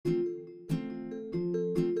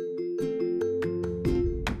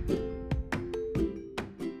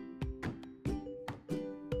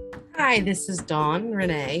Hi, this is Dawn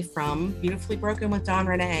Renee from Beautifully Broken with Dawn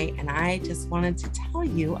Renee, and I just wanted to tell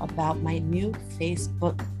you about my new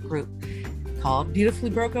Facebook group called Beautifully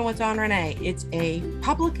Broken with Dawn Renee. It's a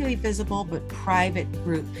publicly visible but private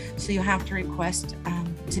group, so you have to request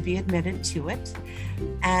to be admitted to it.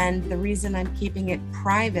 And the reason I'm keeping it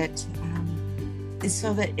private is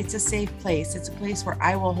so that it's a safe place. It's a place where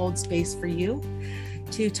I will hold space for you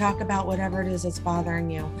to talk about whatever it is that's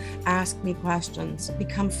bothering you. Ask me questions,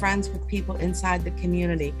 become friends with people inside the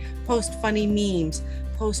community, post funny memes,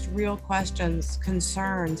 post real questions,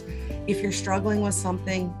 concerns. If you're struggling with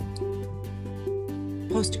something,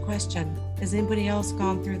 post a question. Has anybody else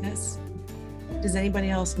gone through this? Does anybody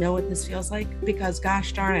else know what this feels like? Because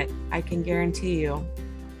gosh darn it, I can guarantee you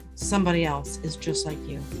somebody else is just like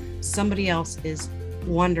you. Somebody else is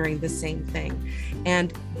wondering the same thing.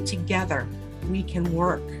 And together, we can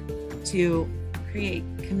work to create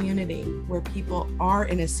community where people are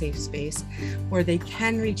in a safe space, where they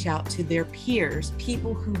can reach out to their peers,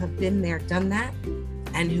 people who have been there, done that,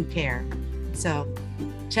 and who care. So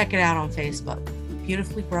check it out on Facebook,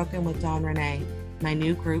 Beautifully Broken with Dawn Renee, my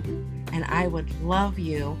new group. And I would love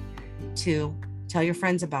you to tell your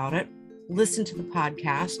friends about it, listen to the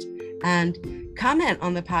podcast, and comment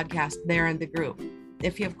on the podcast there in the group.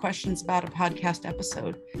 If you have questions about a podcast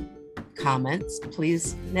episode, comments,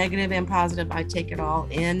 please, negative and positive, I take it all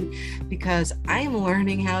in, because I am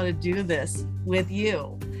learning how to do this with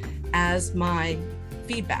you as my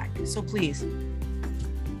feedback. So please,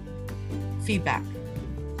 feedback,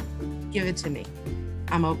 give it to me.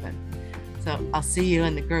 I'm open. So I'll see you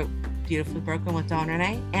in the group, Beautifully Broken with Dawn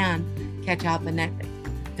Renee, and catch out the next.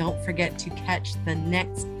 Don't forget to catch the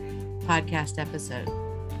next podcast episode.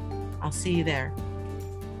 I'll see you there.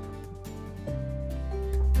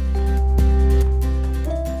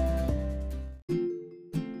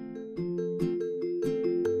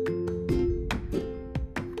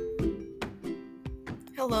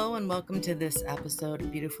 Hello and welcome to this episode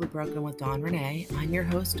of Beautifully Broken with Dawn Renee. I'm your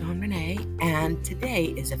host, Dawn Renee, and today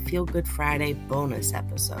is a Feel Good Friday bonus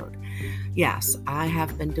episode. Yes, I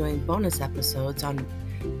have been doing bonus episodes on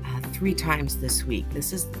 3 times this week.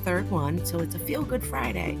 This is the third one, so it's a Feel Good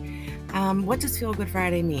Friday. What does Feel Good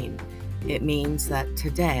Friday mean? It means that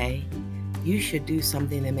today you should do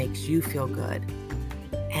something that makes you feel good,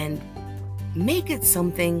 and make it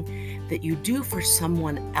something that you do for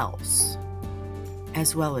someone else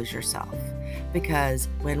as well as yourself. Because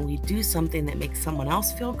when we do something that makes someone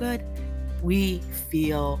else feel good, we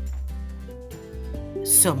feel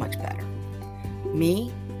so much better. Me,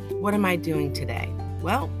 what am I doing today?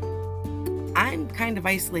 Well, I'm kind of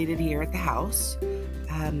isolated here at the house,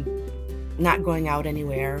 not going out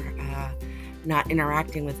anywhere, not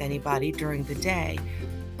interacting with anybody during the day.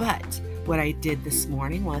 But what I did this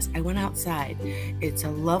morning was I went outside. It's a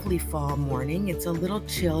lovely fall morning. It's a little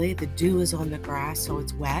chilly. The dew is on the grass, so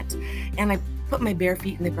it's wet. And I put my bare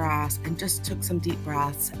feet in the grass and just took some deep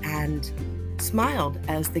breaths and smiled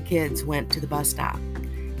as the kids went to the bus stop.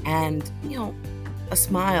 And, a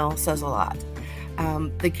smile says a lot.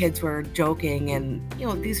 The kids were joking, and,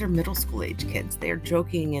 these are middle school age kids. They're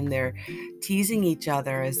joking and they're teasing each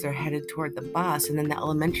other as they're headed toward the bus. And then the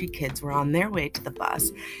elementary kids were on their way to the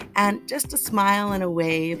bus, and just a smile and a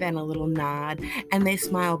wave and a little nod. And they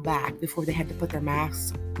smiled back before they had to put their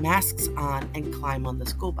masks on and climb on the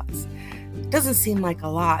school bus. Doesn't seem like a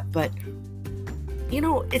lot, but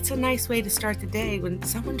it's a nice way to start the day when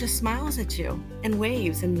someone just smiles at you and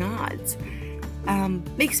waves and nods.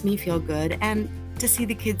 Makes me feel good, and to see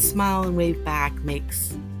the kids smile and wave back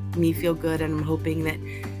makes me feel good, and I'm hoping that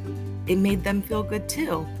it made them feel good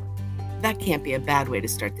too. That can't be a bad way to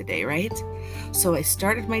start the day, right? So I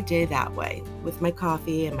started my day that way, with my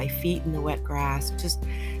coffee and my feet in the wet grass, just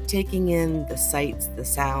taking in the sights, the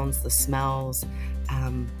sounds, the smells,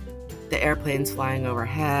 the airplanes flying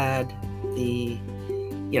overhead, the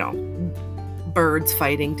birds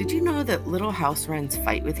fighting. Did you know that little house wrens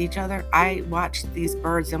fight with each other? I watched these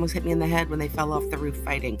birds. They almost hit me in the head when they fell off the roof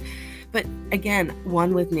fighting. But again,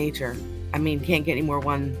 one with nature. I mean, can't get any more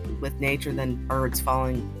one with nature than birds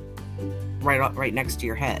falling right next to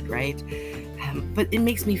your head, right? But it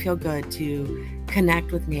makes me feel good to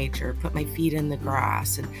connect with nature, put my feet in the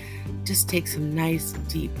grass, and just take some nice,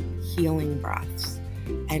 deep, healing breaths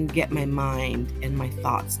and get my mind and my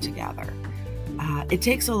thoughts together. It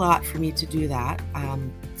takes a lot for me to do that.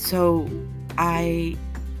 So I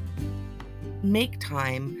make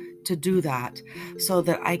time to do that so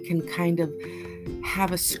that I can kind of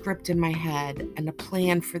have a script in my head and a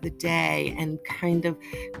plan for the day and kind of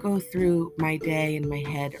go through my day in my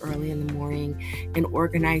head early in the morning and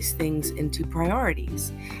organize things into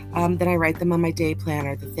priorities. Then I write them on my day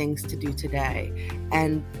planner, the things to do today,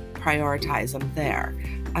 and prioritize them there.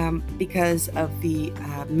 Because of the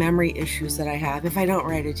memory issues that I have, if I don't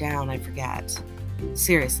write it down, I forget.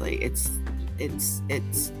 Seriously, it's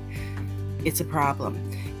a problem.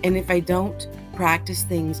 And if I don't practice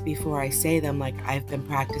things before I say them, like I've been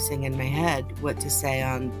practicing in my head what to say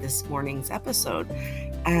on this morning's episode,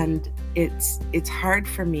 and it's hard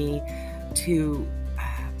for me to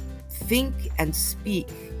think and speak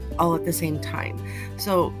all at the same time.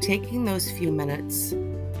 So taking those few minutes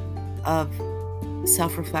of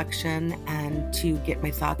self-reflection and to get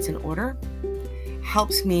my thoughts in order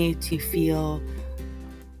helps me to feel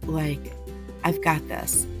like I've got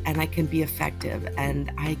this and I can be effective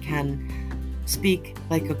and I can speak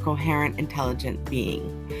like a coherent, intelligent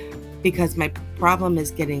being. Because my problem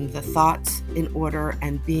is getting the thoughts in order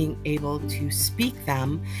and being able to speak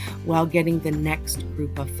them while getting the next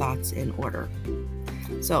group of thoughts in order.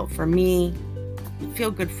 So for me,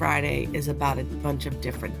 Feel Good Friday is about a bunch of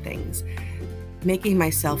different things. Making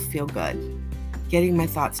myself feel good, getting my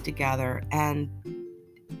thoughts together, and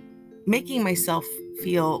making myself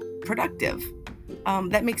feel productive.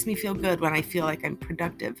 That makes me feel good when I feel like I'm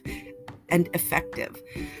productive and effective.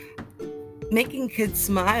 Making kids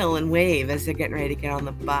smile and wave as they're getting ready to get on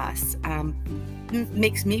the bus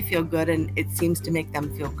makes me feel good, and it seems to make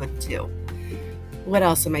them feel good too. What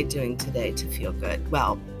else am I doing today to feel good?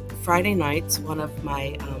 Well, Friday nights, one of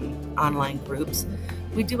my online groups,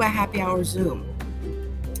 we do a happy hour Zoom.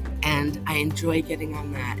 And I enjoy getting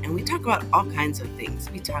on that. And we talk about all kinds of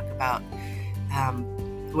things. We talk about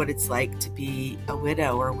what it's like to be a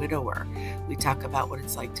widow or widower. We talk about what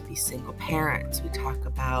it's like to be single parents. We talk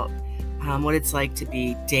about what it's like to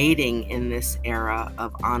be dating in this era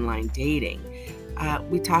of online dating.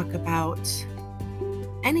 We talk about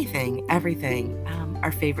anything, everything,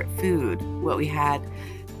 our favorite food, what we had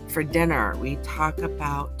for dinner. We talk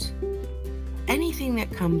about anything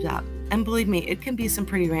that comes up. And believe me, it can be some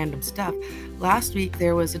pretty random stuff. Last week,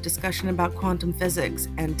 there was a discussion about quantum physics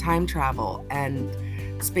and time travel and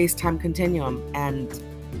space-time continuum. And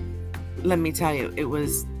let me tell you, it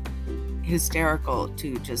was hysterical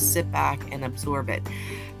to just sit back and absorb it.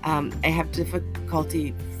 I have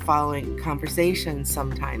difficulty following conversations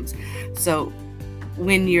sometimes. So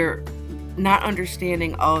when you're not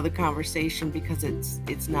understanding all of the conversation because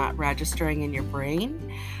it's not registering in your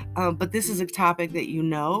brain, but this is a topic that you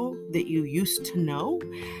know, that you used to know,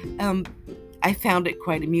 I found it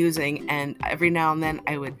quite amusing, and every now and then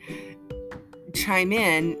I would chime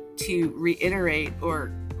in to reiterate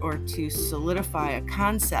or to solidify a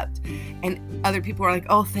concept, and other people were like,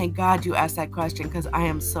 oh, thank God you asked that question, because I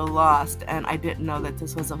am so lost and I didn't know that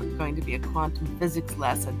this was going to be a quantum physics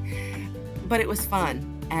lesson. But it was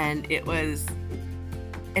fun, and it was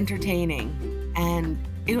entertaining, and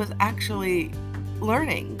it was actually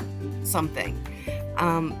learning something.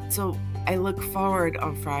 So I look forward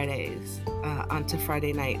on Fridays, onto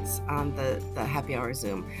Friday nights on the happy hour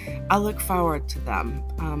Zoom. I look forward to them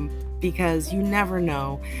because you never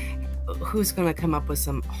know who's going to come up with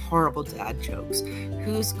some horrible dad jokes,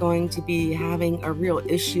 who's going to be having a real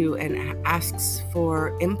issue and asks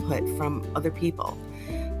for input from other people,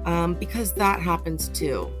 because that happens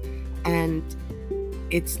too. And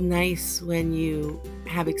it's nice when you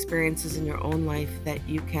have experiences in your own life that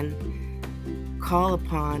you can call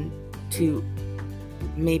upon to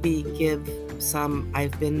maybe give some,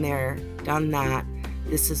 I've been there, done that,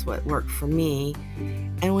 this is what worked for me.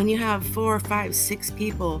 And when you have 4, 5, 6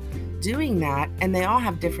 people doing that, and they all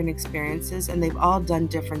have different experiences and they've all done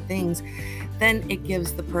different things, then it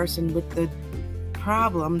gives the person with the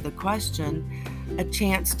problem, the question, a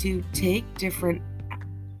chance to take different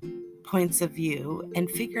points of view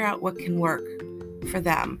and figure out what can work for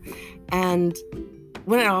them. And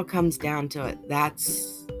when it all comes down to it,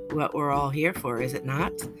 that's what we're all here for, is it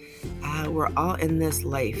not? We're all in this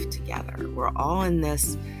life together. We're all in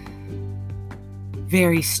this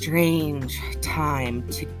very strange time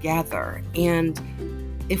together. And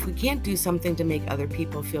if we can't do something to make other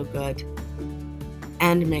people feel good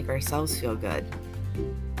and make ourselves feel good,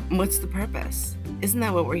 what's the purpose? Isn't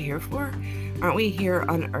that what we're here for? Aren't we here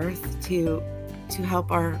on earth to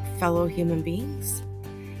help our fellow human beings?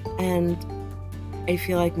 And I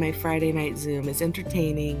feel like my Friday night Zoom is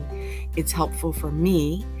entertaining. It's helpful for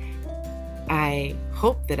me. I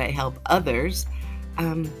hope that I help others.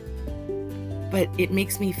 But it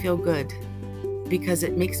makes me feel good because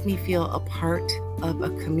it makes me feel a part of a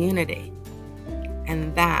community.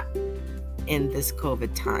 And that in this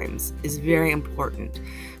COVID times is very important.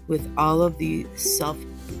 With all of the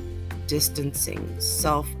self-distancing,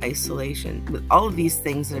 self-isolation, with all of these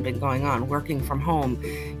things that have been going on, working from home,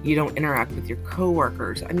 you don't interact with your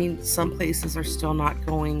coworkers. I mean, some places are still not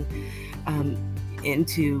going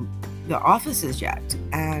into the offices yet.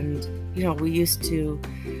 And, we used to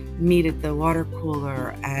meet at the water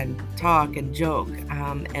cooler and talk and joke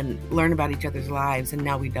and learn about each other's lives, and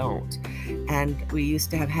now we don't. And we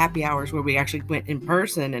used to have happy hours where we actually went in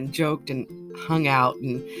person and joked and hung out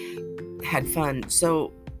and had fun.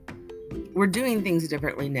 So we're doing things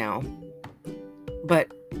differently now,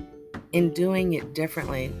 but in doing it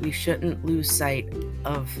differently, we shouldn't lose sight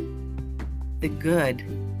of the good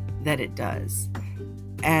that it does.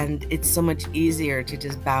 And it's so much easier to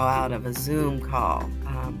just bow out of a Zoom call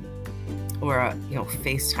or a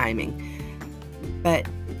FaceTiming. But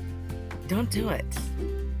don't do it.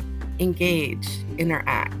 Engage,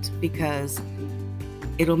 interact, because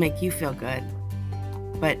it'll make you feel good.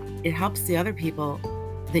 But it helps the other people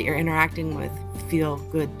that you're interacting with feel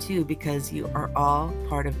good too, because you are all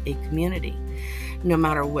part of a community, no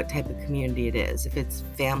matter what type of community it is. If it's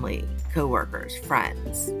family, coworkers,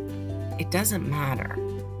 friends, it doesn't matter.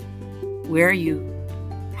 Where you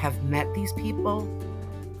have met these people,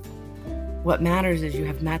 what matters is you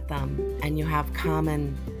have met them and you have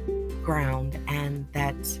common ground, and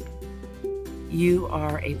that you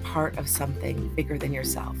are a part of something bigger than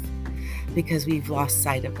yourself, because we've lost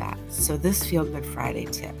sight of that. So this Feel Good Friday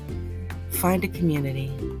tip: find a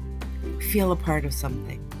community, feel a part of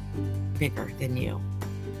something bigger than you,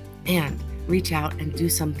 and reach out and do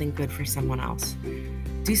something good for someone else.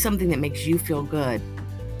 Do something that makes you feel good,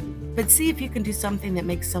 but see if you can do something that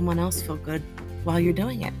makes someone else feel good while you're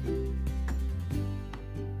doing it.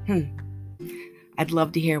 I'd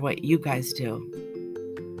love to hear what you guys do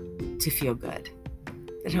to feel good.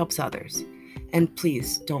 It helps others. And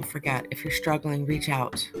please don't forget, if you're struggling, reach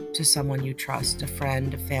out to someone you trust, a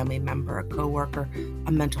friend, a family member, a coworker,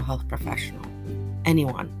 a mental health professional,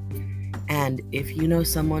 anyone. And if you know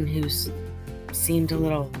someone who's seemed a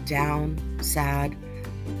little down, sad,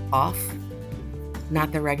 off,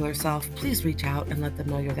 not their regular self, please reach out and let them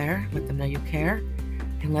know you're there, let them know you care,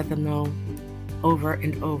 and let them know over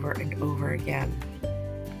and over and over again,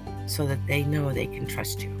 so that they know they can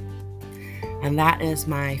trust you. And that is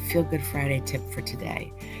my Feel Good Friday tip for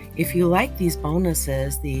today. If you like these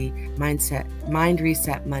bonuses, the Mind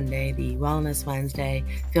Reset Monday, the Wellness Wednesday,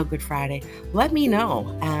 Feel Good Friday, let me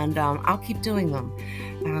know, and I'll keep doing them.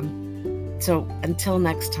 So until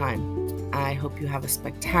next time, I hope you have a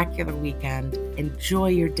spectacular weekend. Enjoy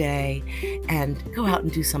your day and go out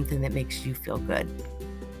and do something that makes you feel good.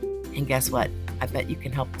 And guess what? I bet you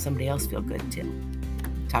can help somebody else feel good too.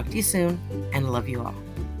 Talk to you soon, and love you all.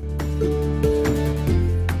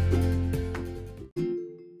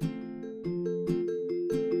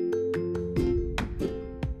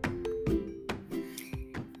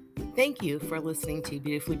 Thank you for listening to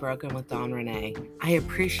Beautifully Broken with Dawn Renee. I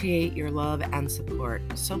appreciate your love and support.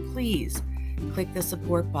 So please click the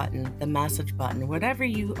support button, the message button, whatever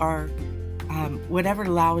you are, whatever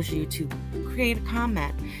allows you to create a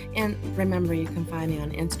comment. And remember, you can find me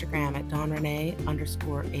on Instagram at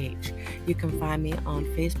DawnRenee_H. You can find me on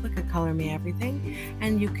Facebook at Color Me Everything.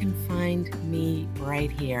 And you can find me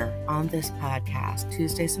right here on this podcast,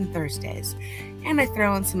 Tuesdays and Thursdays. And I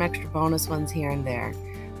throw in some extra bonus ones here and there.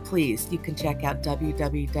 Please, you can check out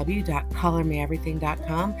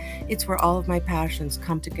www.colormeeverything.com. It's where all of my passions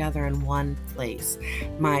come together in one place.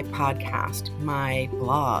 My podcast, my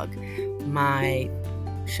blog, my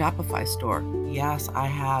Shopify store. Yes, I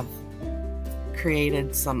have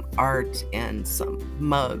created some art and some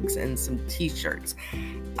mugs and some t-shirts.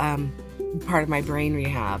 Part of my brain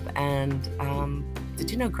rehab. And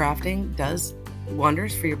did you know crafting does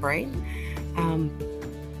wonders for your brain?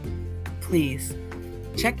 Please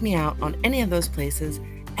check me out on any of those places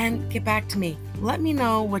and get back to me. Let me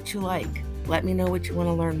know what you like. Let me know what you want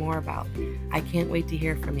to learn more about. I can't wait to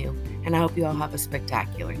hear from you, and I hope you all have a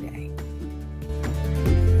spectacular day.